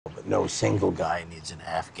No single guy needs an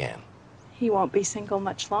Afghan. He won't be single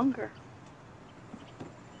much longer.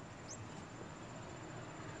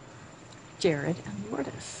 Jared and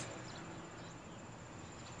Lourdes.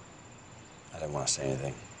 I didn't want to say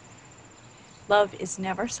anything. Love is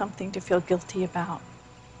never something to feel guilty about.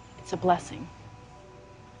 It's a blessing.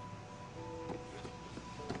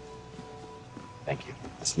 Thank you.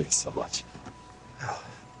 This means so much.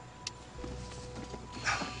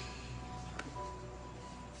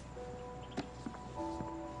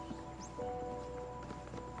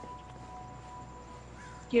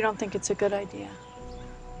 You don't think it's a good idea?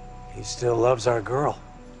 He still loves our girl.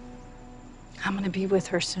 I'm gonna be with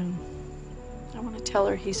her soon. I want to tell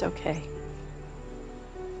her he's okay.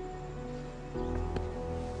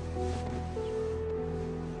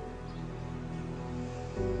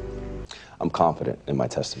 I'm confident in my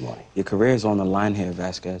testimony. Your career is on the line here,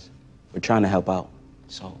 Vasquez. We're trying to help out.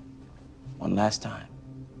 So, one last time.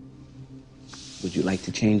 Would you like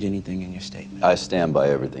to change anything in your statement? I stand by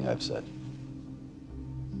everything I've said.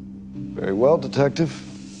 Very well, Detective.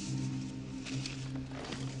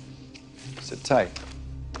 Sit tight.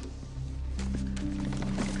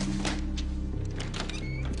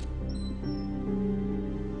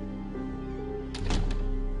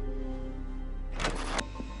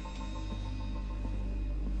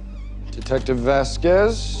 Detective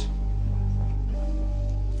Vasquez,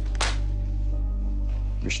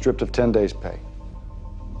 you're stripped of 10 days' pay.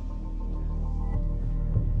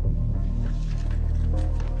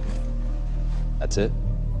 That's it?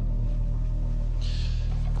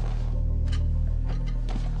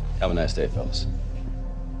 Have a nice day, fellas.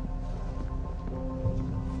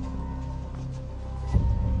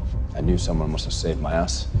 I knew someone must have saved my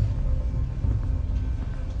ass.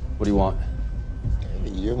 What do you want?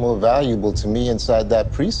 You're more valuable to me inside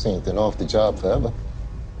that precinct than off the job forever.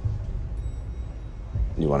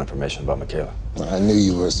 You want information about Michaela? I knew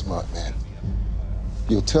you were a smart man.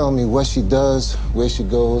 You'll tell me what she does, where she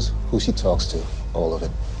goes, who she talks to, all of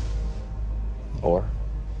it. Or?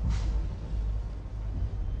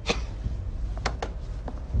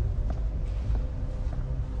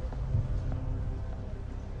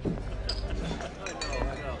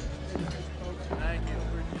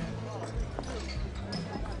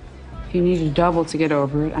 If you needed a double to get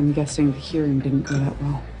over it, I'm guessing the hearing didn't go that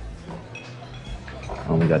well. I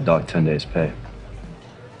only got docked 10 days' pay.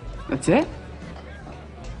 That's it?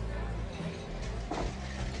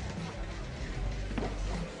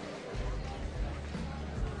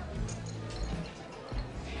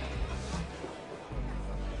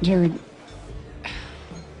 Jared,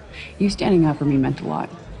 you standing up for me meant a lot.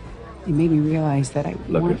 It made me realize that I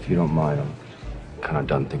Look, weren't... if you don't mind, I'm kind of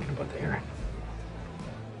done thinking about the hearing.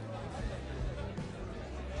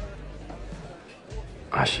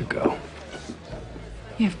 I should go.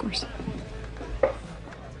 Yeah, of course.